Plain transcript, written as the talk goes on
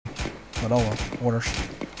But oh well, orders.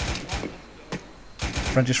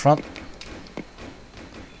 French is front.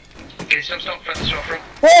 Okay, stop, French is front.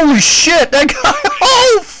 Holy shit, that guy!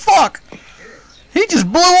 Oh fuck! He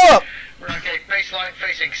just blew up! Right, okay, baseline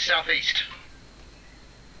facing southeast.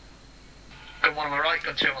 Gun one on my right,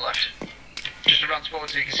 gun two on my left. Just around forward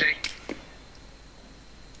so you can see.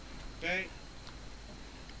 Okay.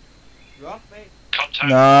 You up, mate? Contact.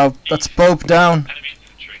 No, that's Pope down. Enemy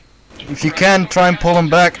infantry. If you can, try and pull him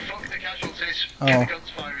back. Fuck the casualties. Oh. Get the guns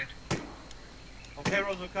firing. Okay,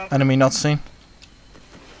 Roswell, come. Enemy not seen.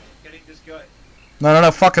 Getting this guy.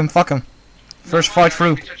 No, fuck him, fuck him. First No, fight no,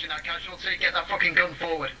 through. be touching that casualty. Get that fucking gun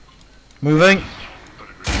forward. Moving.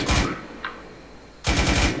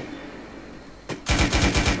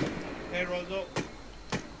 Okay, Roswell.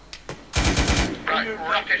 Right,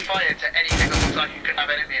 rapid fire to anything that looks like you could have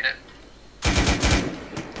enemy in it.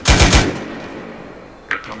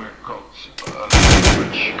 Come here, Colts.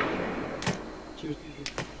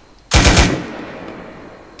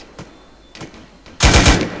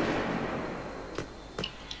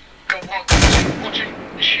 Gun one, watch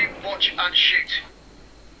it, shoot, watch and shoot.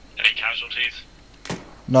 Any casualties?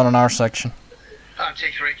 Not in our section. I'm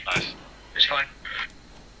T3. Nice. It's fine.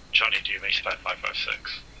 Johnny, do me spec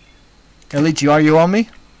 556. Elite, are you on me?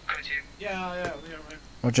 Coming to you. Yeah, we are, mate.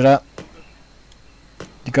 Roger that.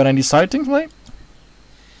 You got any sightings, mate?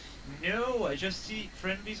 No, I just see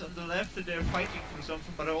friendlies on the left and they're fighting for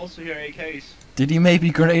something, but I also hear AKs. Did he maybe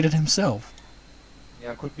grenade it himself?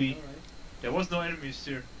 Yeah, could be. There was no enemies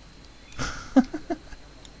there.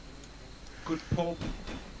 Good Pope.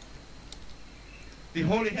 The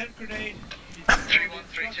holy hand grenade.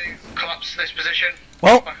 3132, collapse this position.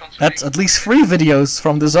 Well, Back onto that's me. at least 3 videos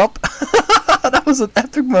from this up. That was an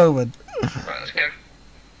epic moment. Right, let's go.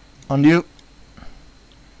 On you.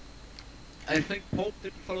 I think Pope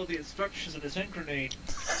didn't follow the instructions on his hand grenade.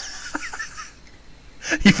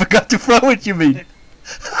 He forgot to throw it, you mean?